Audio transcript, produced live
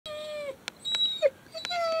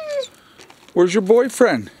Where's your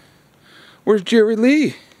boyfriend? Where's Jerry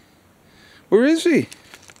Lee? Where is he?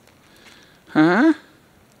 Huh?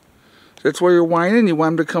 That's why you're whining? You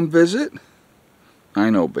want him to come visit? I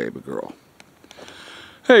know, baby girl.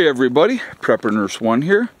 Hey everybody, Prepper Nurse 1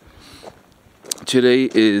 here. Today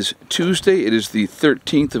is Tuesday. It is the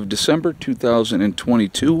 13th of December,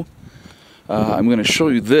 2022. I'm going to show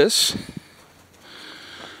you this.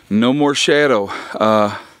 No more shadow.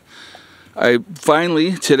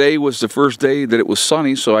 Today was the first day that it was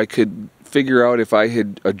sunny, so I could figure out if I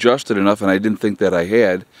had adjusted enough, and I didn't think that I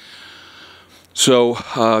had. So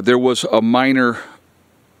there was a minor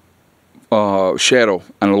shadow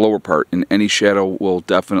on the lower part, and any shadow will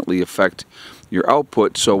definitely affect your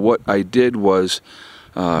output. So what I did was,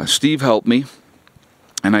 Steve helped me,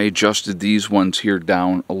 and I adjusted these ones here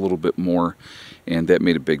down a little bit more, and that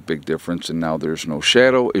made a big difference. And now there's no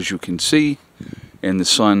shadow, as you can see, and the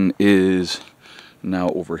sun is now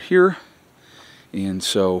over here, and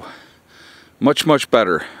so much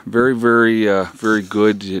better. Very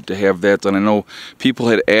good to have that done. I know people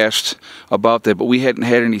had asked about that, but we hadn't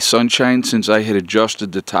had any sunshine since I had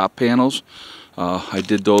adjusted the top panels. I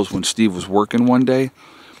did those when Steve was working one day,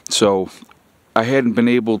 so I hadn't been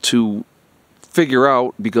able to figure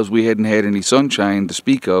out, because we hadn't had any sunshine to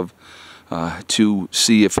speak of, to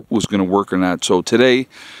see if it was going to work or not. So today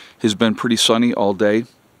has been pretty sunny all day,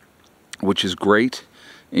 which is great.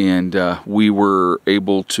 And we were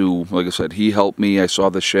able to, like I said, he helped me. I saw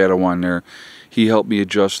the shadow on there. He helped me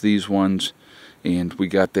adjust these ones, and we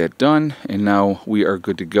got that done, and now we are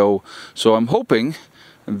good to go. So I'm hoping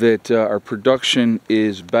that our production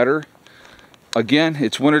is better. Again,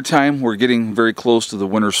 it's winter time. We're getting very close to the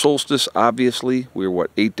winter solstice, obviously. We're,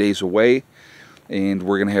 8 days away, and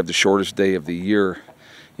we're going to have the shortest day of the year.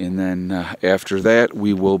 And then after that,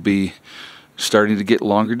 we will be starting to get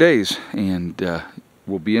longer days, and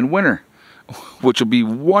we'll be in winter, which will be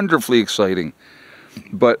wonderfully exciting.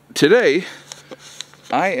 But today,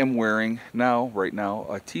 I am wearing right now,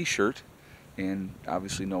 a t-shirt, and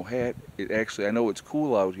obviously no hat. I know it's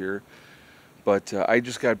cool out here, but I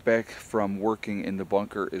just got back from working in the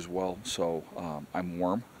bunker as well, so I'm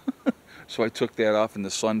warm. So I took that off, and the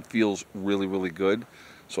sun feels really good.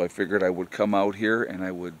 So I figured I would come out here and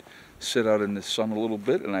I would sit out in the sun a little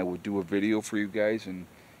bit, and I would do a video for you guys and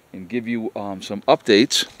give you some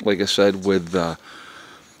updates, like I said, with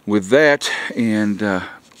that. And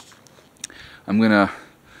I'm gonna,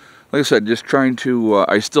 like I said, just trying to,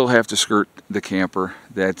 I still have to skirt the camper.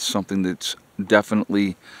 That's something that's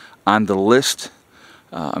definitely on the list.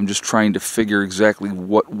 I'm just trying to figure exactly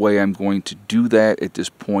what way I'm going to do that at this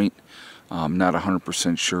point. I'm not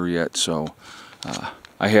 100% sure yet, so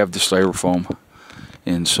I have the styrofoam,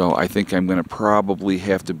 and so I think I'm going to probably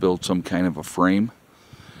have to build some kind of a frame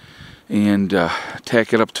and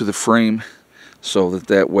tack it up to the frame, so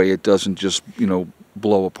that way it doesn't just,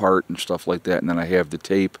 blow apart and stuff like that. And then I have the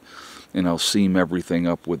tape, and I'll seam everything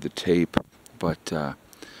up with the tape. But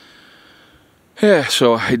yeah,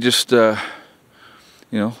 so I just like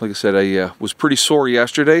I said, I was pretty sore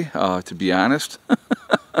yesterday, to be honest.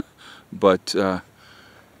 But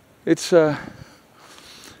it's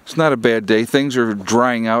not a bad day. Things are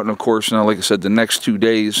drying out, and of course now, like I said, the next 2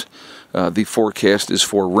 days the forecast is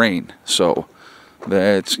for rain. So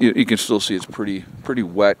that's, you can still see it's pretty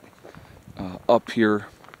wet up here.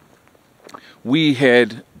 We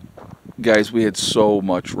had so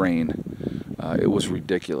much rain, it was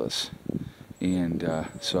ridiculous. And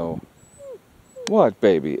so, what,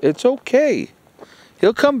 baby? It's okay.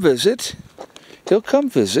 He'll come visit. He'll come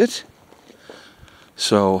visit.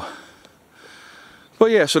 So, but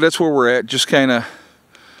yeah, so that's where we're at, just kind of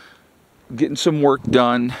getting some work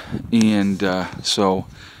done. And so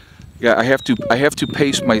yeah, I have to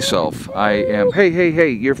pace myself. I am, hey,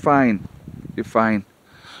 you're fine, you're fine.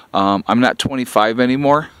 I'm not 25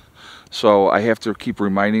 anymore, so I have to keep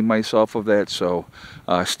reminding myself of that. So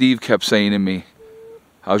Steve kept saying to me,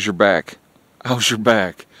 how's your back, how's your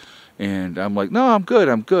back? And I'm like, no, I'm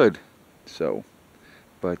good. So,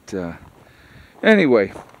 but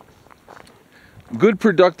anyway, good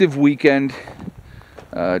productive weekend.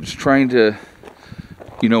 Just trying to,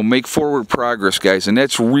 make forward progress, guys. And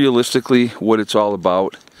that's realistically what it's all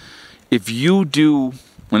about. If you do,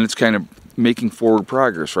 and it's kind of making forward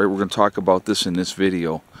progress, right? We're going to talk about this in this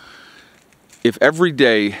video. If every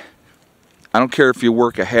day, I don't care if you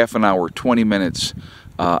work a half an hour, 20 minutes,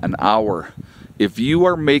 an hour, if you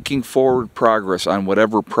are making forward progress on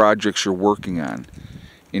whatever projects you're working on,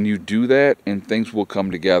 and you do that, and things will come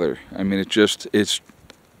together. I mean, it's just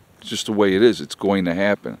the way it is. It's going to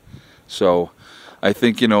happen. So I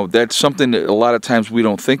think, that's something that a lot of times we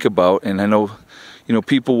don't think about. And I know, you know,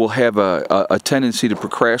 people will have a tendency to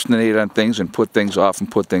procrastinate on things and put things off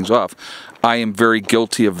and put things off. I am very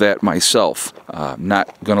guilty of that myself.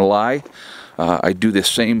 Not gonna lie, I do the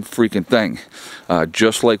same freaking thing.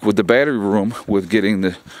 Just like with the battery room, with getting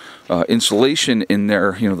the insulation in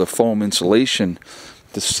there, you know, the foam insulation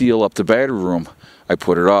to seal up the battery room. I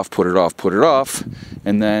put it off, put it off, put it off,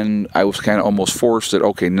 and then I was kind of almost forced that,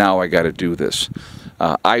 okay, now I got to do this.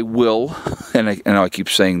 I will, and I keep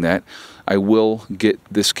saying that, I will get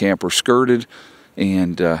this camper skirted,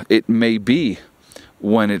 and it may be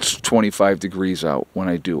when it's 25 degrees out when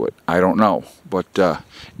I do it. I don't know, but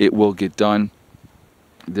it will get done.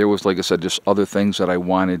 There was, like I said, just other things that I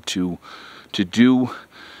wanted to do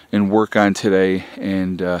and work on today,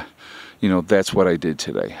 and you know, that's what I did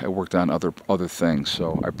today. I worked on other things.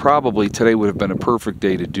 So I probably, today would have been a perfect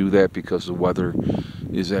day to do that because the weather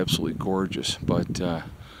is absolutely gorgeous. But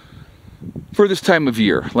for this time of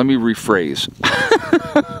year, let me rephrase.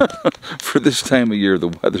 For this time of year, the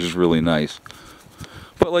weather's really nice.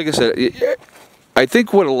 But like I said, I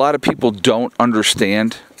think what a lot of people don't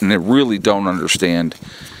understand, and they really don't understand,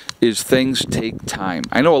 is things take time.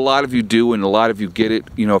 I know a lot of you do, and a lot of you get it,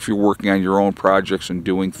 you know, if you're working on your own projects and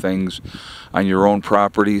doing things on your own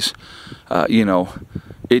properties. You know,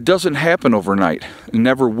 it doesn't happen overnight. It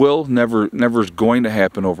never will, never is going to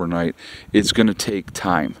happen overnight. It's going to take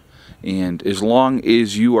time. And as long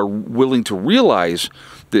as you are willing to realize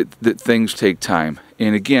that things take time,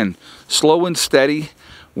 and again, slow and steady,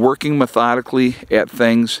 working methodically at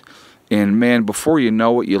things, and man, before you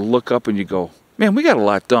know it, you look up and you go, man, we got a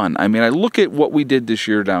lot done. I mean, I look at what we did this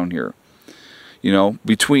year down here. You know,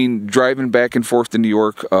 between driving back and forth to New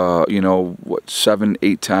York, you know, what, 7,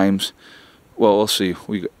 8 times. Well, let's see.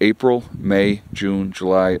 We got April, May, June,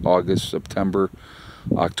 July, August, September,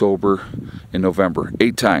 October, and November.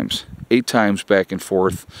 8 times. 8 times back and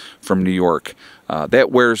forth from New York. That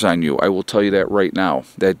wears on you. I will tell you that right now.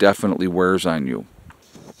 That definitely wears on you.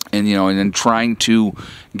 And, you know, and then trying to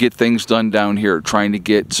get things done down here, trying to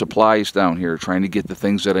get supplies down here, trying to get the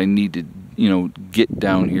things that I need to, you know, get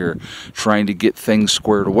down here, trying to get things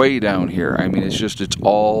squared away down here. I mean, it's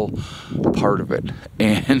all part of it.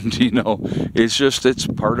 And, you know, it's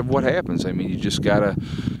part of what happens. I mean, you just gotta,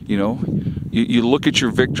 you know, you look at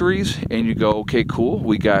your victories and you go, okay, cool,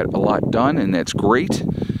 we got a lot done and that's great.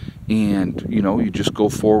 And, you know, you just go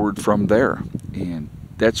forward from there. And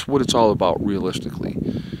that's what it's all about realistically.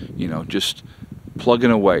 You know, just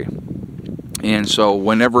plugging away. And so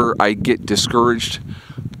whenever I get discouraged,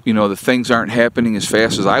 you know, the things aren't happening as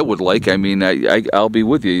fast as I would like. I mean, I'll be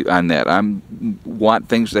with you on that. I want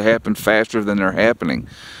things to happen faster than they're happening.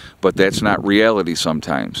 But that's not reality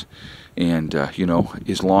sometimes. And, you know,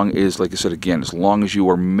 as long as, like I said again, as long as you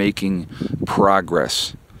are making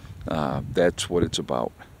progress, that's what it's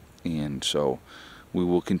about. And so we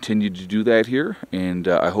will continue to do that here, and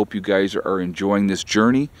I hope you guys are enjoying this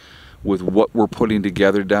journey with what we're putting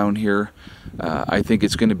together down here. I think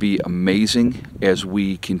it's going to be amazing as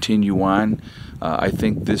we continue on. I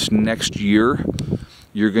think this next year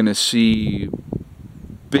you're going to see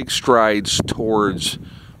big strides towards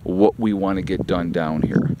what we want to get done down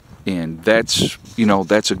here, and that's, you know,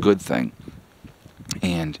 that's a good thing,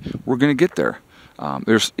 and we're going to get there.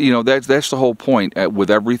 There's, you know, that's the whole point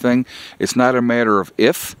with everything. It's not a matter of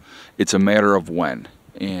if, it's a matter of when.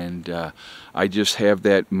 And I just have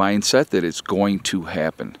that mindset that it's going to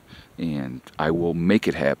happen, and I will make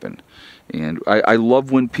it happen. And I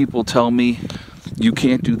love when people tell me, you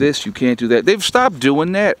can't do this, you can't do that. They've stopped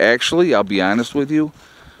doing that, actually, I'll be honest with you.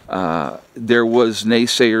 There was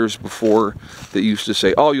naysayers before that used to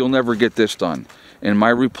say, oh, you'll never get this done. And my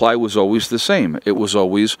reply was always the same. It was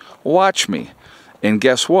always, watch me. And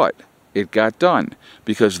guess what? It got done,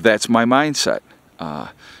 because that's my mindset.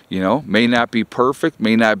 You know, may not be perfect,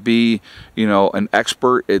 may not be, you know, an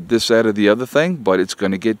expert at this, that, or the other thing, but it's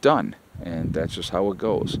going to get done. And that's just how it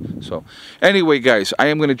goes. So anyway, guys, I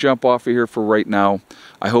am going to jump off of here for right now.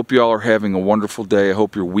 I hope you all are having a wonderful day. I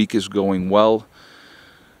hope your week is going well.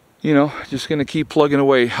 You know, just going to keep plugging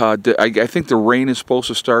away. I think the rain is supposed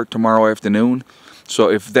to start tomorrow afternoon. So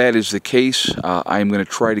if that is the case, I'm going to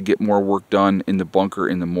try to get more work done in the bunker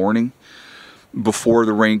in the morning before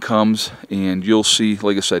the rain comes. And you'll see,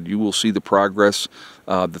 like I said, you will see the progress.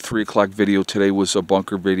 The 3 o'clock video today was a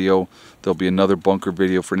bunker video. There'll be another bunker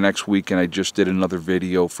video for next week. And I just did another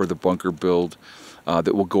video for the bunker build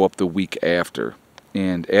that will go up the week after.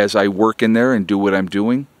 And as I work in there and do what I'm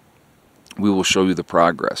doing, we will show you the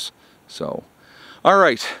progress. So, all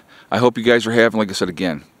right. I hope you guys are having, like I said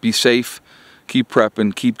again, be safe. Keep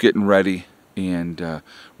prepping, keep getting ready, And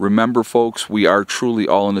remember, folks, we are truly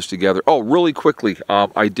all in this together. Oh, really quickly,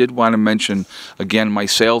 I did want to mention, again, my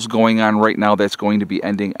sale's going on right now. That's going to be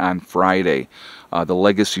ending on Friday. The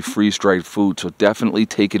Legacy freeze-dried food, so definitely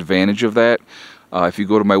take advantage of that. If you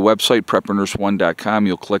go to my website, preppernurse1.com,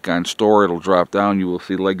 you'll click on store. It'll drop down. You will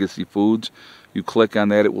see Legacy Foods. You click on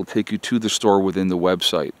that, it will take you to the store within the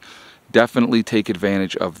website. Definitely take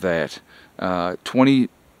advantage of that. 20%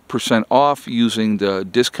 off using the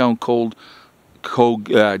discount code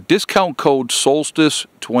Solstice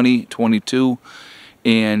 2022,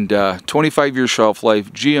 and 25-year shelf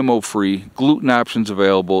life, GMO free, gluten options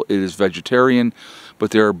available. It is vegetarian, but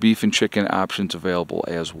there are beef and chicken options available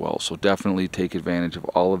as well. So definitely take advantage of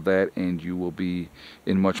all of that, and you will be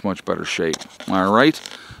in much, much better shape. All right.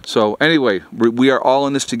 So anyway, we are all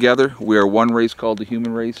in this together. We are one race called the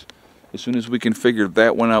human race. As soon as we can figure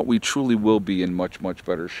that one out, we truly will be in much, much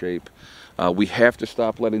better shape. We have to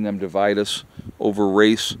stop letting them divide us over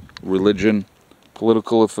race, religion,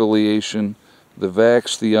 political affiliation, the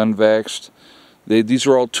vaxxed, the unvaxxed. These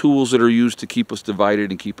are all tools that are used to keep us divided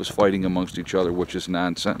and keep us fighting amongst each other, which is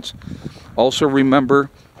nonsense. Also remember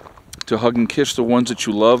to hug and kiss the ones that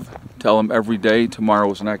you love. Tell them every day, tomorrow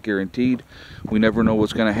is not guaranteed. We never know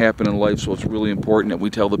what's going to happen in life, so it's really important that we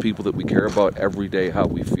tell the people that we care about every day how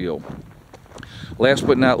we feel. Last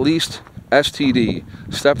but not least, STD,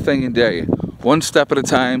 step, thing, and day. One step at a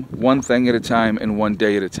time, one thing at a time, and one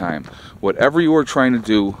day at a time. Whatever you are trying to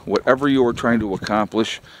do, whatever you are trying to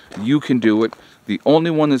accomplish, you can do it. The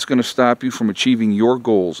only one that's going to stop you from achieving your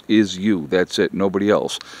goals is you. That's it, nobody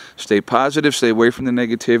else. Stay positive, stay away from the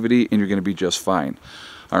negativity, and you're going to be just fine.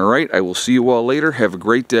 All right, I will see you all later. Have a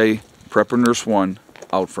great day. Prepper Nurse 1,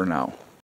 out for now.